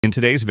In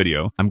today's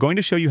video, I'm going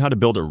to show you how to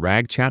build a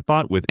RAG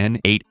chatbot with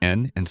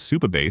n8n and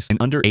Supabase in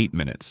under 8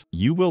 minutes.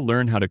 You will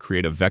learn how to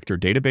create a vector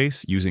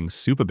database using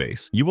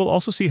Supabase. You will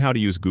also see how to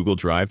use Google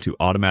Drive to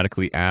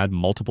automatically add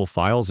multiple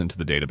files into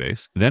the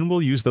database. Then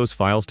we'll use those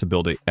files to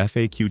build a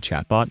FAQ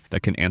chatbot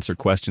that can answer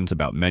questions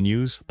about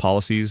menus,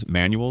 policies,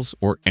 manuals,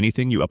 or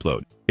anything you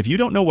upload. If you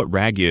don't know what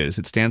RAG is,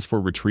 it stands for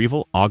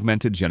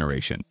Retrieval-Augmented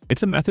Generation.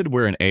 It's a method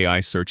where an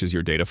AI searches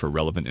your data for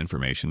relevant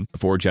information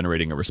before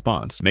generating a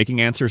response, making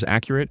answers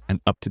accurate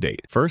and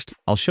up-to-date. First,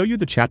 I'll show you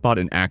the chatbot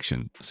in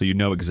action so you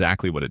know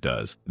exactly what it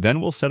does. Then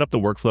we'll set up the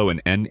workflow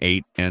in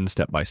n8n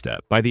step by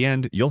step. By the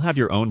end, you'll have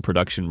your own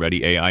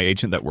production-ready AI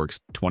agent that works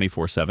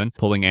 24/7,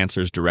 pulling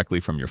answers directly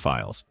from your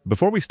files.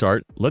 Before we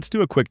start, let's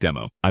do a quick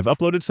demo. I've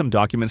uploaded some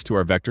documents to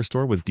our vector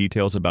store with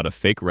details about a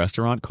fake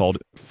restaurant called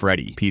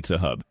Freddy Pizza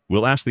Hub.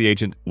 We'll ask the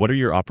agent, what are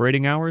your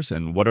operating hours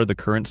and what are the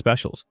current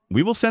specials?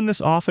 We will send this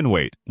off and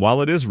wait.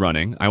 While it is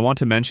running, I want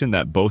to mention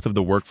that both of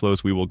the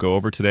workflows we will go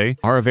over today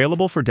are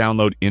available for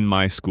download in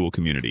my school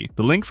community.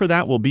 The link for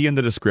that will be in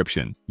the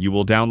description. You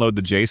will download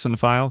the JSON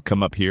file,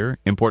 come up here,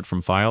 import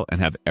from file, and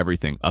have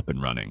everything up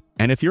and running.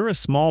 And if you're a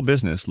small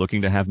business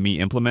looking to have me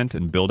implement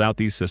and build out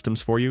these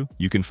systems for you,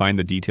 you can find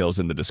the details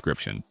in the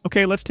description.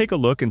 Okay, let's take a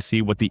look and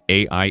see what the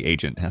AI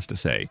agent has to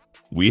say.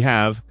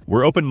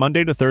 We're open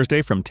Monday to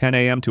Thursday from 10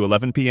 a.m. to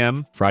 11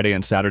 p.m., Friday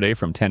and Saturday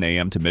from 10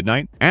 a.m. to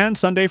midnight, and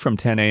Sunday from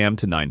 10 a.m.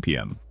 to 9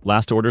 p.m.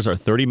 Last orders are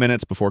 30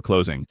 minutes before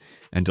closing,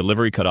 and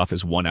delivery cutoff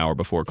is 1 hour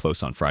before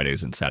close on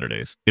Fridays and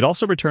Saturdays. It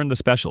also returned the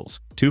specials: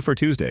 2 for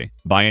Tuesday,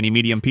 buy any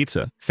medium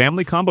pizza,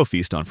 family combo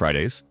feast on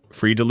Fridays,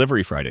 free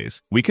delivery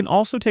Fridays. We can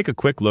also take a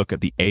quick look at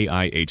the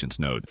AI agent's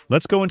node.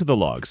 Let's go into the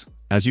logs.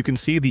 As you can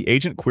see, the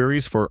agent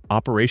queries for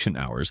operation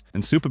hours,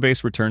 and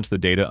Supabase returns the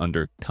data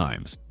under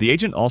times. The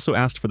agent also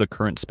asked for the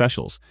current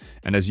specials,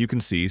 and as you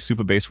can see,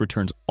 Supabase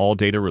returns all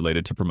data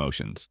related to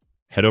promotions.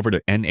 Head over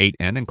to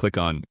n8n and click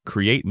on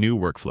Create New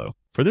Workflow.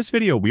 For this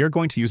video, we are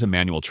going to use a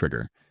manual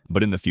trigger,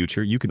 but in the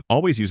future, you can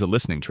always use a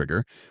listening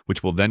trigger,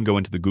 which will then go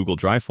into the Google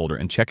Drive folder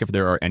and check if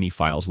there are any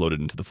files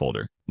loaded into the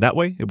folder. That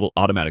way, it will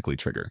automatically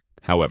trigger.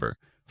 However,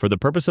 for the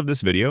purpose of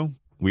this video,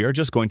 we are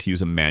just going to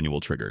use a manual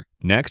trigger.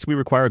 Next, we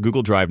require a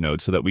Google Drive node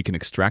so that we can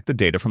extract the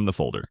data from the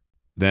folder.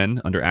 Then,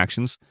 under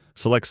Actions,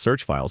 select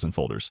Search Files and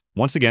Folders.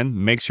 Once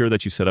again, make sure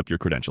that you set up your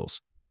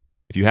credentials.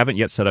 If you haven't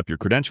yet set up your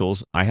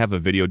credentials, I have a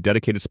video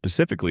dedicated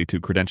specifically to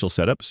credential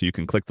setup, so you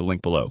can click the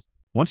link below.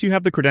 Once you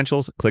have the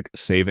credentials, click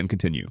Save and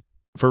Continue.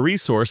 For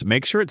resource,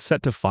 make sure it's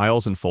set to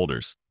Files and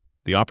Folders.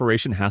 The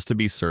operation has to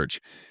be search,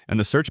 and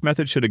the search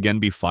method should again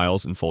be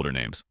files and folder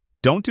names.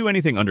 Don't do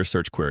anything under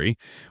search query.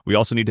 We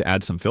also need to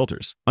add some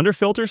filters. Under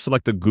filter,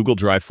 select the Google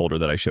Drive folder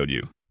that I showed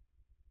you.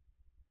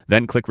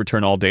 Then click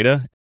Return All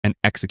Data and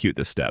execute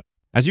this step.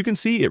 As you can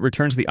see, it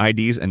returns the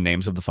IDs and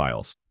names of the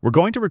files. We're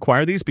going to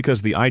require these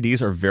because the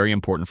IDs are very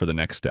important for the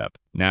next step.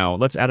 Now,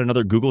 let's add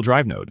another Google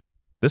Drive node.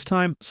 This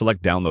time,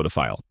 select Download a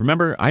File.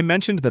 Remember, I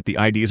mentioned that the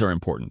IDs are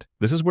important.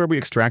 This is where we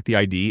extract the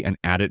ID and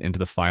add it into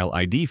the File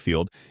ID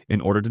field in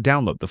order to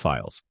download the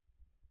files.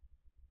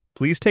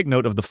 Please take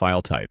note of the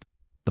file type.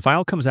 The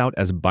file comes out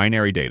as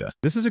binary data.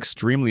 This is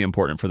extremely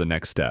important for the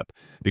next step,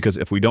 because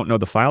if we don't know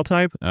the file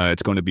type,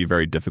 it's going to be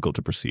very difficult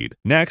to proceed.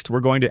 Next,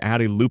 we're going to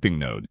add a looping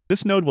node.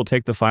 This node will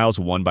take the files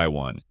one by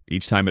one.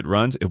 Each time it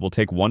runs, it will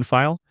take one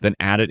file, then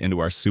add it into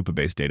our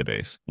Supabase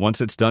database. Once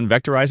it's done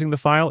vectorizing the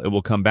file, it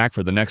will come back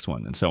for the next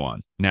one, and so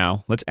on.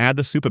 Now, let's add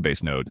the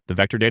Supabase node, the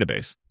vector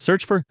database.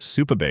 Search for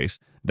Supabase,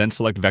 then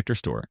select Vector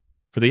Store.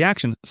 For the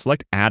action,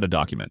 select Add a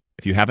Document.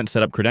 If you haven't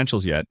set up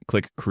credentials yet,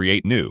 click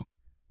Create New.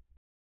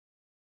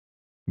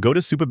 Go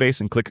to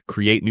Supabase and click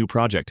Create New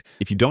Project.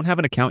 If you don't have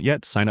an account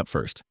yet, sign up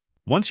first.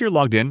 Once you're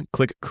logged in,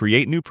 click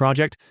Create New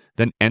Project,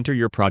 then enter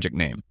your project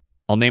name.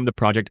 I'll name the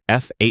project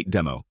F8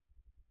 Demo.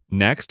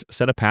 Next,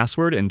 set a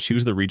password and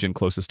choose the region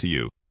closest to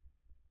you.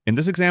 In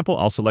this example,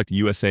 I'll select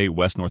USA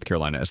West North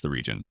Carolina as the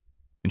region.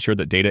 Ensure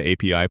that Data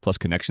API plus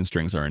connection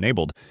strings are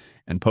enabled,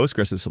 and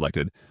Postgres is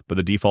selected, but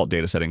the default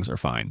data settings are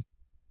fine.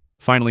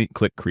 Finally,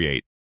 click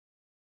Create.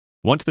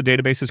 Once the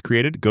database is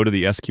created, go to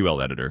the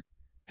SQL editor.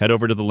 Head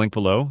over to the link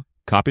below,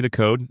 copy the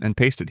code, and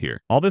paste it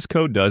here. All this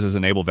code does is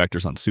enable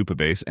vectors on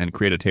Supabase and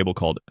create a table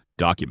called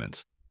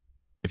Documents.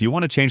 If you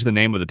want to change the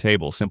name of the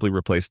table, simply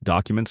replace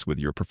Documents with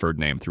your preferred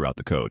name throughout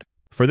the code.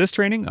 For this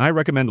training, I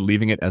recommend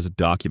leaving it as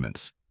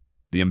Documents.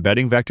 The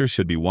embedding vectors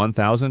should be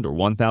 1000 or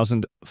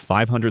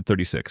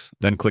 1536,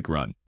 then click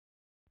Run.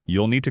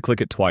 You'll need to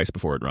click it twice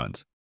before it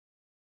runs.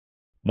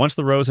 Once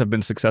the rows have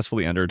been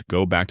successfully entered,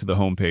 go back to the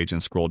home page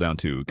and scroll down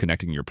to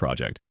Connecting Your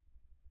Project.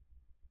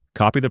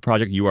 Copy the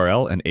project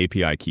URL and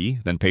API key,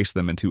 then paste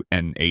them into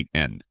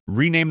n8n.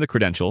 Rename the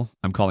credential,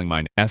 I'm calling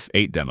mine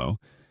F8 Demo.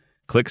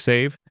 Click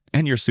Save,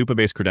 and your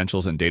Supabase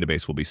credentials and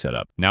database will be set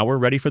up. Now we're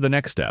ready for the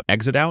next step.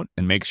 Exit out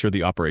and make sure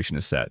the operation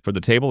is set. For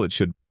the table, it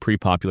should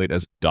pre-populate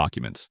as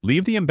Documents.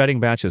 Leave the embedding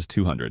batch as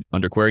 200.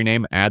 Under Query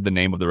Name, add the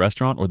name of the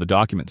restaurant or the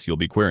documents you'll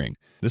be querying.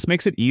 This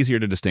makes it easier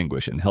to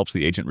distinguish and helps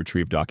the agent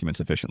retrieve documents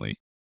efficiently.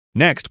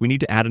 Next, we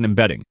need to add an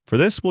embedding. For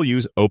this, we'll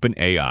use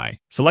OpenAI.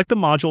 Select the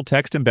module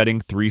text embedding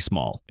 3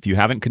 small. If you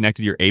haven't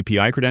connected your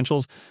API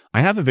credentials,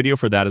 I have a video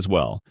for that as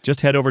well.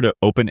 Just head over to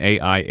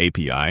OpenAI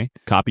API,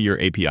 copy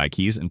your API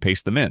keys, and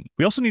paste them in.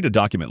 We also need a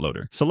document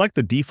loader. Select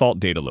the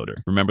default data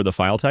loader. Remember the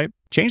file type?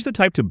 Change the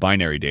type to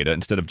binary data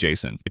instead of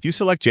JSON. If you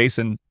select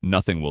JSON,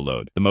 nothing will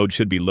load. The mode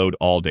should be load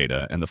all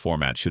data, and the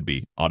format should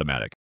be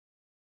automatic.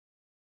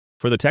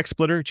 For the text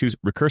splitter, choose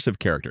recursive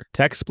character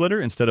text splitter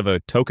instead of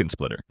a token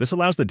splitter. This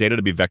allows the data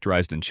to be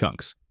vectorized in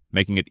chunks,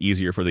 making it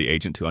easier for the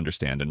agent to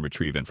understand and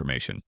retrieve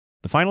information.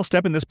 The final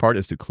step in this part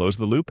is to close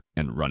the loop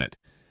and run it.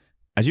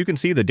 As you can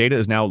see, the data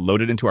is now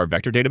loaded into our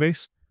vector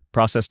database,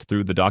 processed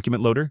through the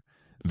document loader,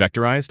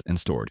 vectorized, and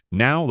stored.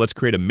 Now, let's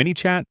create a mini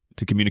chat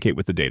to communicate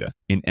with the data.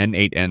 In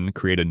n8n,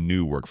 create a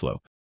new workflow.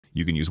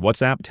 You can use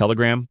WhatsApp,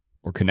 Telegram,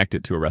 or connect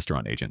it to a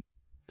restaurant agent.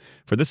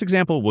 For this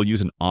example, we'll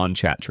use an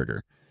on-chat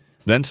trigger.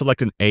 Then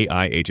select an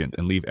AI agent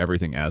and leave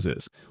everything as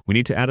is. We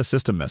need to add a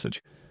system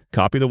message.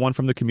 Copy the one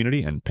from the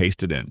community and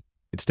paste it in.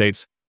 It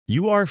states,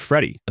 "You are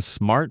Freddy, a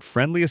smart,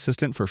 friendly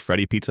assistant for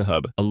Freddy Pizza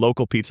Hub, a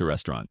local pizza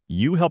restaurant.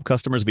 You help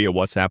customers via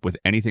WhatsApp with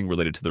anything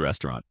related to the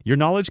restaurant. Your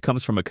knowledge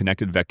comes from a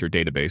connected vector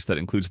database that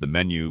includes the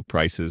menu,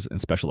 prices,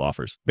 and special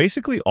offers.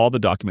 Basically, all the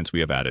documents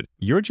we have added.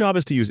 Your job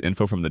is to use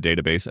info from the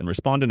database and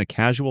respond in a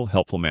casual,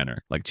 helpful manner,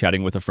 like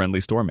chatting with a friendly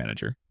store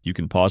manager." You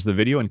can pause the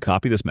video and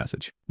copy this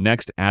message.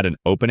 Next, add an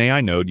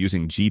OpenAI node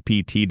using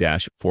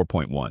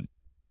GPT-4.1.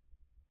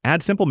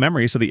 Add simple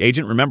memory so the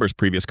agent remembers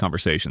previous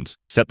conversations.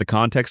 Set the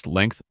context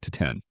length to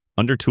 10.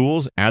 Under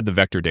Tools, add the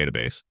vector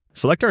database.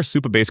 Select our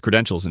Supabase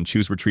credentials and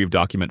choose Retrieve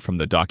Document from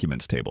the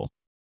Documents table.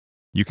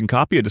 You can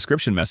copy a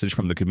description message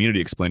from the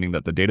community explaining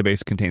that the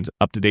database contains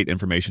up-to-date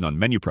information on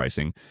menu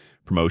pricing,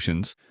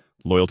 promotions,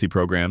 loyalty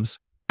programs,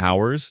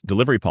 hours,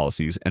 delivery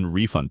policies, and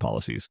refund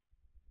policies.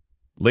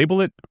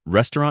 Label it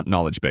Restaurant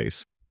Knowledge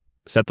Base.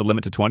 Set the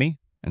limit to 20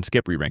 and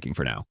skip re-ranking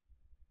for now.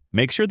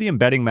 Make sure the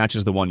embedding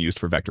matches the one used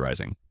for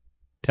vectorizing.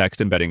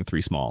 Text embedding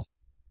 3 small.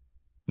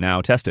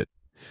 Now test it.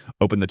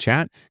 Open the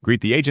chat,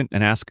 greet the agent,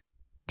 and ask,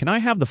 "Can I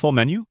have the full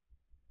menu?"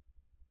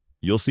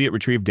 You'll see it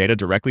retrieve data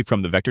directly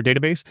from the vector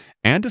database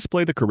and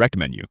display the correct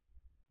menu.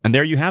 And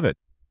there you have it.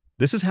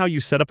 This is how you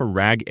set up a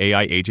RAG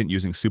AI agent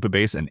using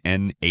Supabase and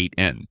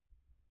n8n.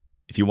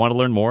 If you want to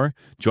learn more,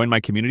 join my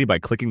community by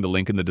clicking the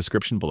link in the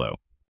description below.